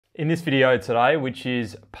In this video today, which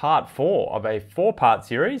is part 4 of a 4-part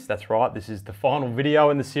series, that's right, this is the final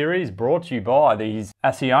video in the series brought to you by these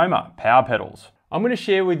Asioma power pedals. I'm going to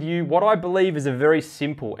share with you what I believe is a very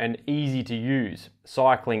simple and easy to use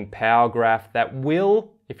cycling power graph that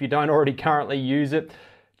will, if you don't already currently use it,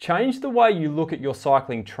 change the way you look at your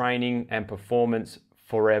cycling training and performance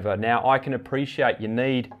forever. Now, I can appreciate you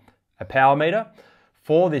need a power meter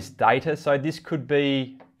for this data, so this could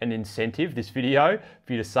be an incentive, this video,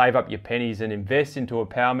 for you to save up your pennies and invest into a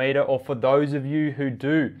power meter, or for those of you who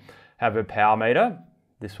do have a power meter,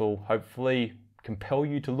 this will hopefully compel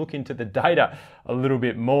you to look into the data a little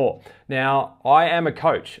bit more. Now, I am a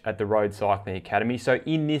coach at the Road Cycling Academy, so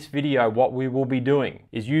in this video, what we will be doing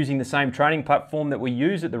is using the same training platform that we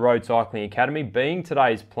use at the Road Cycling Academy, being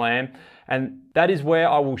today's plan, and that is where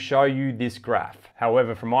I will show you this graph.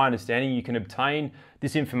 However, from my understanding, you can obtain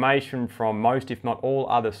this information from most, if not all,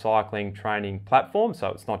 other cycling training platforms, so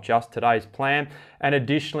it's not just today's plan. And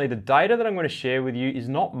additionally, the data that I'm going to share with you is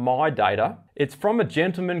not my data. It's from a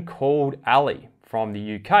gentleman called Ali from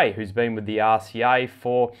the UK, who's been with the RCA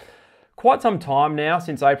for quite some time now,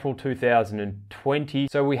 since April 2020.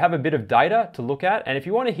 So we have a bit of data to look at. And if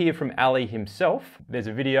you want to hear from Ali himself, there's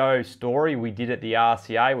a video story we did at the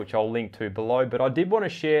RCA, which I'll link to below. But I did want to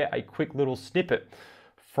share a quick little snippet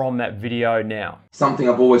from that video now. Something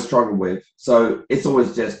I've always struggled with. So it's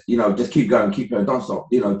always just, just keep going, don't stop,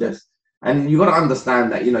 and you got to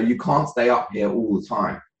understand that, you can't stay up here all the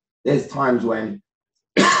time. There's times when,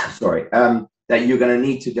 that you're going to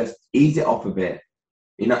need to just ease it off a bit,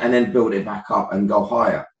 and then build it back up and go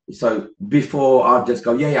higher. So before I'd just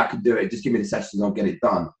go, yeah, I can do it. Just give me the sessions, I'll get it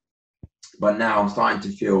done. But now I'm starting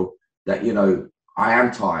to feel that, I am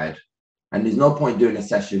tired, and there's no point doing a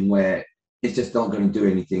session where it's just not going to do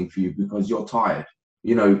anything for you because you're tired,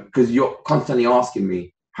 because you're constantly asking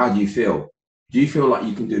me, how do you feel? Do you feel like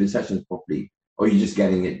you can do the sessions properly, or are you just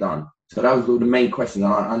getting it done? So that was the main question.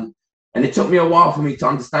 And it took me a while for me to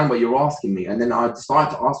understand what you're asking me. And then I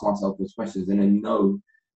started to ask myself those questions and then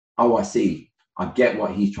oh, I see. I get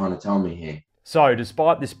what he's trying to tell me here. So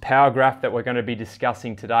despite this power graph that we're going to be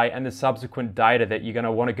discussing today and the subsequent data that you're going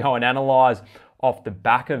to want to go and analyze off the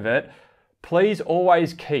back of it, please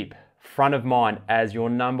always keep front of mind as your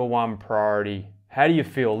number one priority. How do you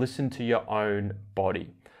feel? Listen to your own body.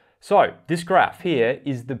 So this graph here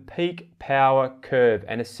is the peak power curve,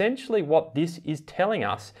 and essentially what this is telling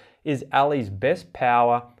us is Ali's best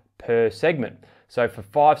power per segment. So for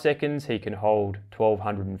 5 seconds, he can hold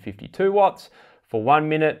 1252 watts. For 1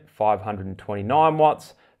 minute, 529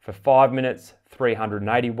 watts. For 5 minutes,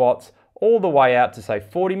 380 watts. All the way out to say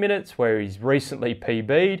 40 minutes, where he's recently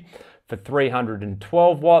PB'd for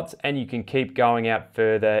 312 watts, and you can keep going out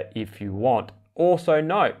further if you want. Also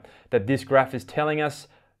note that this graph is telling us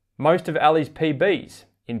most of Ali's PBs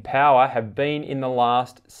in power have been in the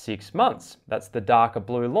last 6 months. That's the darker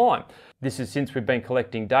blue line. This is since we've been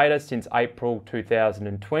collecting data since April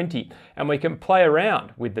 2020, and we can play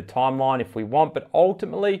around with the timeline if we want, but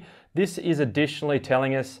ultimately this is additionally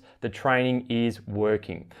telling us the training is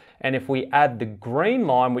working. And if we add the green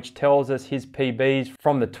line, which tells us his PBs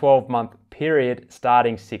from the 12-month period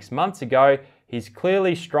starting 6 months ago, he's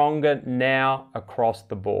clearly stronger now across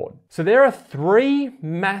the board. So there are 3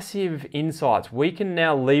 massive insights we can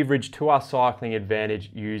now leverage to our cycling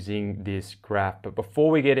advantage using this graph. But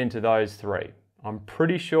before we get into those 3, I'm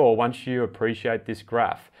pretty sure once you appreciate this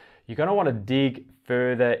graph, you're going to want to dig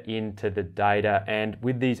further into the data. And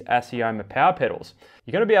with these Asioma power pedals,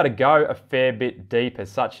 you're going to be able to go a fair bit deeper,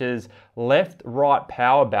 such as left-right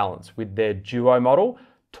power balance with their duo model,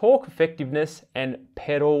 torque effectiveness, and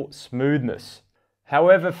pedal smoothness.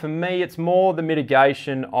 However, for me, it's more the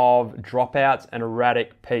mitigation of dropouts and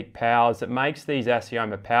erratic peak powers that makes these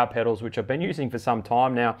Asioma power pedals, which I've been using for some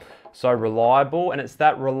time now, so reliable. And it's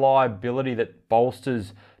that reliability that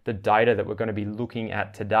bolsters the data that we're going to be looking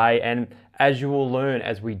at today. And as you will learn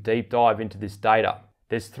as we deep dive into this data,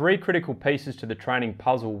 there's 3 critical pieces to the training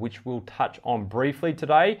puzzle which we'll touch on briefly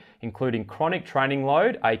today, including chronic training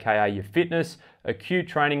load, aka your fitness, acute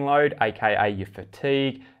training load, aka your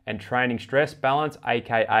fatigue, and training stress balance,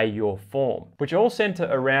 aka your form, which all center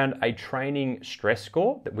around a training stress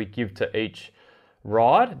score that we give to each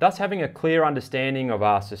ride, thus having a clear understanding of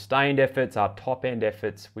our sustained efforts, our top end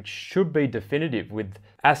efforts, which should be definitive with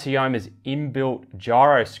Asioma's inbuilt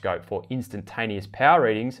gyroscope for instantaneous power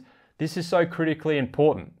readings. This is so critically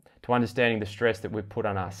important to understanding the stress that we've put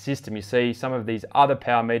on our system. You see, some of these other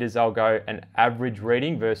power meters, they'll go an average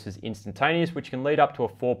reading versus instantaneous, which can lead up to a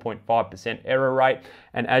 4.5% error rate.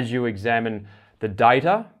 And as you examine the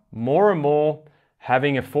data, more and more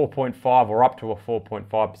having a 4.5 or up to a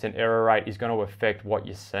 4.5% error rate is going to affect what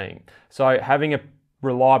you're seeing. So having a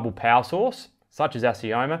reliable power source, such as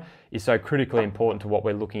Asioma, is so critically important to what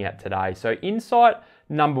we're looking at today. So insight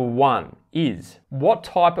number one is, what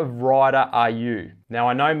type of rider are you? Now,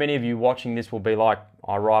 I know many of you watching this will be like,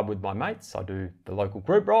 I ride with my mates, I do the local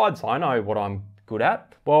group rides, I know what I'm good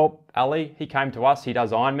at. Well, Ali, he came to us, he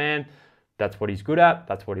does Ironman, that's what he's good at,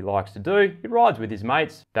 that's what he likes to do, he rides with his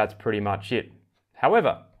mates, that's pretty much it.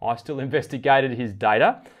 However, I still investigated his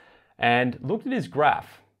data and looked at his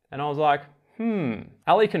graph, and I was like,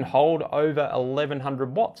 Ali can hold over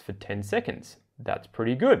 1100 watts for 10 seconds. That's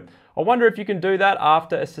pretty good. I wonder if you can do that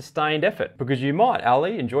after a sustained effort, because you might,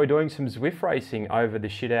 Ali, enjoy doing some Zwift racing over the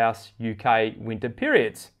shithouse UK winter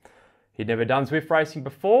periods. He'd never done Zwift racing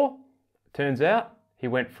before. Turns out he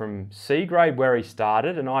went from C grade where he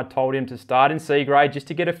started, and I told him to start in C grade just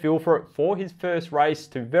to get a feel for it for his first race,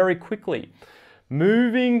 to very quickly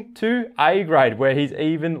moving to A grade where he's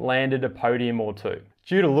even landed a podium or two.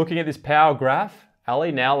 Due to looking at this power graph,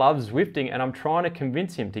 Ali now loves Zwifting, and I'm trying to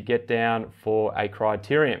convince him to get down for a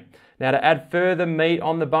criterium. Now, to add further meat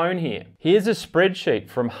on the bone here, here's a spreadsheet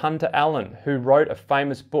from Hunter Allen, who wrote a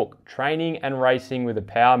famous book, Training and Racing with a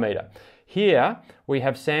Power Meter. Here, we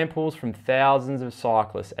have samples from thousands of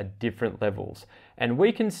cyclists at different levels, and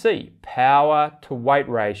we can see power to weight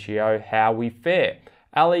ratio, how we fare.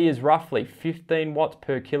 Ali is roughly 15 watts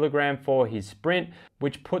per kilogram for his sprint,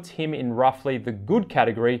 which puts him in roughly the good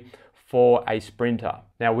category for a sprinter.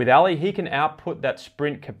 Now with Ali, he can output that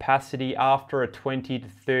sprint capacity after a 20 to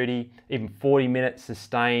 30, even 40 minute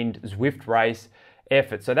sustained Zwift race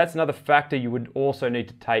effort. So that's another factor you would also need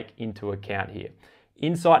to take into account here.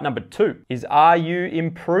 Insight number two is, are you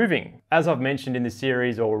improving? As I've mentioned in this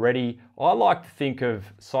series already, I like to think of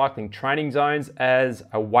cycling training zones as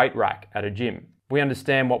a weight rack at a gym. We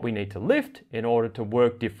understand what we need to lift in order to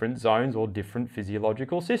work different zones or different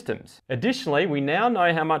physiological systems. Additionally, we now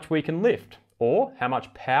know how much we can lift, or how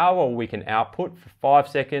much power we can output for 5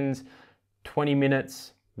 seconds, 20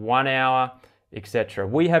 minutes, 1 hour, etc.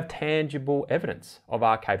 We have tangible evidence of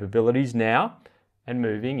our capabilities now and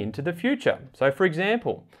moving into the future. So for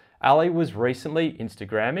example, Ali was recently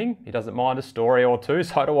Instagramming. He doesn't mind a story or two,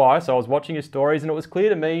 so do I. So I was watching his stories, and it was clear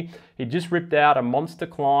to me he just ripped out a monster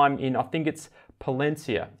climb in, I think it's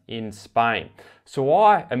Palencia in Spain. So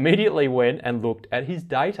I immediately went and looked at his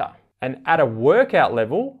data. And at a workout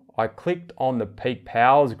level, I clicked on the peak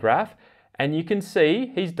powers graph, and you can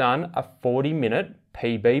see he's done a 40-minute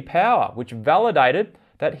PB power, which validated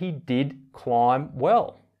that he did climb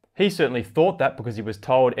well. He certainly thought that because he was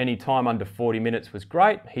told any time under 40 minutes was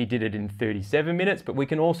great. He did it in 37 minutes, but we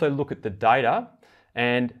can also look at the data,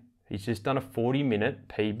 and he's just done a 40-minute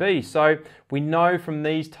PB. So we know from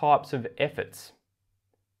these types of efforts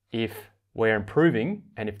if we're improving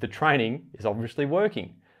and if the training is obviously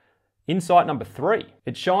working. Insight number three,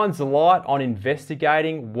 it shines the light on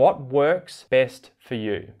investigating what works best for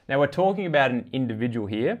you. Now we're talking about an individual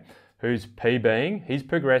here who's PBing, he's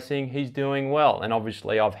progressing, he's doing well. And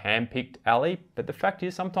obviously I've handpicked Ali, but the fact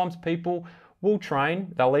is sometimes people will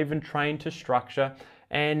train, they'll even train to structure,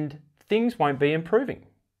 and things won't be improving.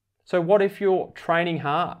 So what if you're training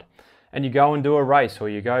hard and you go and do a race, or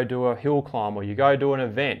you go do a hill climb, or you go do an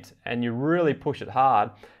event and you really push it hard,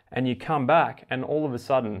 and you come back and all of a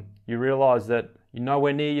sudden you realize that you're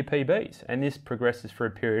nowhere near your PBs, and this progresses for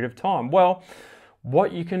a period of time? Well,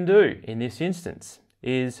 what you can do in this instance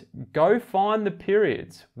is go find the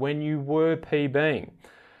periods when you were PBing.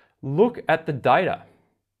 Look at the data.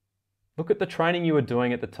 Look at the training you were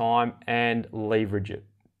doing at the time and leverage it.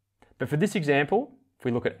 But for this example, if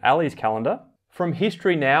we look at Ali's calendar, from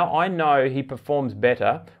history now, I know he performs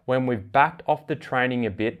better when we've backed off the training a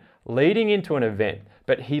bit leading into an event,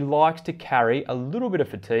 but he likes to carry a little bit of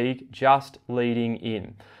fatigue just leading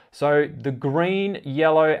in. So the green,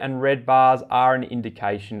 yellow, and red bars are an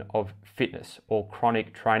indication of fitness or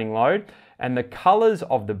chronic training load, and the colors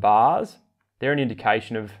of the bars, they're an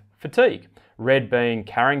indication of fatigue. Red being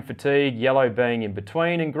carrying fatigue, yellow being in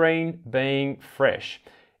between, and green being fresh.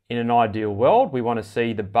 In an ideal world, we want to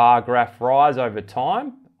see the bar graph rise over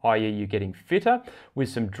time, i.e. you're getting fitter, with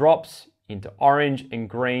some drops into orange and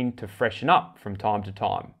green to freshen up from time to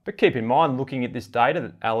time. But keep in mind, looking at this data,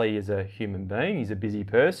 that Ali is a human being, he's a busy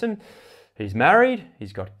person, he's married,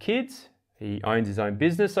 he's got kids, he owns his own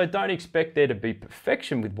business, so don't expect there to be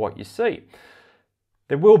perfection with what you see.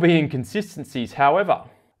 There will be inconsistencies, however.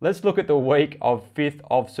 Let's look at the week of 5th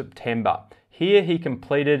of September. Here he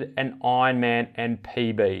completed an Ironman and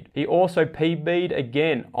PB'd. He also PB'd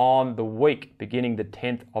again on the week beginning the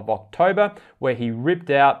 10th of October, where he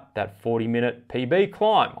ripped out that 40-minute PB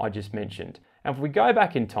climb I just mentioned. And if we go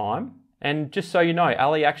back in time, and just so you know,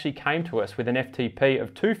 Ali actually came to us with an FTP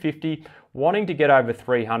of 250, wanting to get over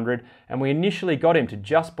 300, and we initially got him to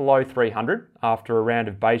just below 300 after a round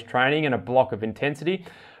of base training and a block of intensity.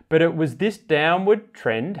 But it was this downward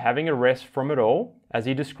trend, having a rest from it all, as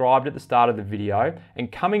he described at the start of the video,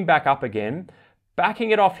 and coming back up again,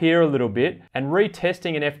 backing it off here a little bit, and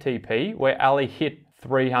retesting an FTP where Ali hit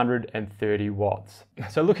 330 watts.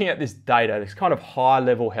 So looking at this data, this kind of high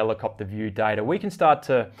level helicopter view data, we can start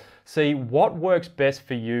to see what works best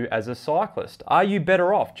for you as a cyclist. Are you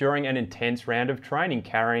better off during an intense round of training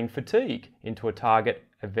carrying fatigue into a target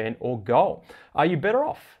event or goal? Are you better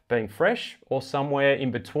off being fresh or somewhere in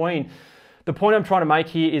between? The point I'm trying to make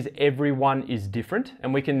here is everyone is different,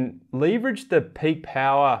 and we can leverage the peak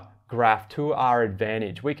power graph to our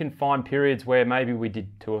advantage. We can find periods where maybe we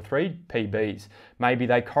did 2 or 3 PBs. Maybe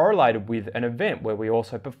they correlated with an event where we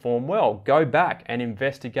also performed well. Go back and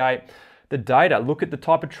investigate the data. Look at the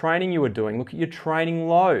type of training you were doing. Look at your training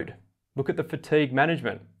load. Look at the fatigue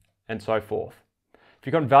management and so forth. If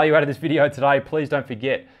you got value out of this video today, please don't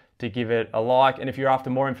forget to give it a like. And if you're after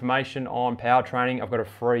more information on power training, I've got a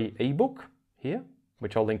free ebook here,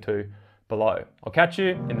 which I'll link to below. I'll catch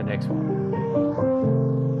you in the next one.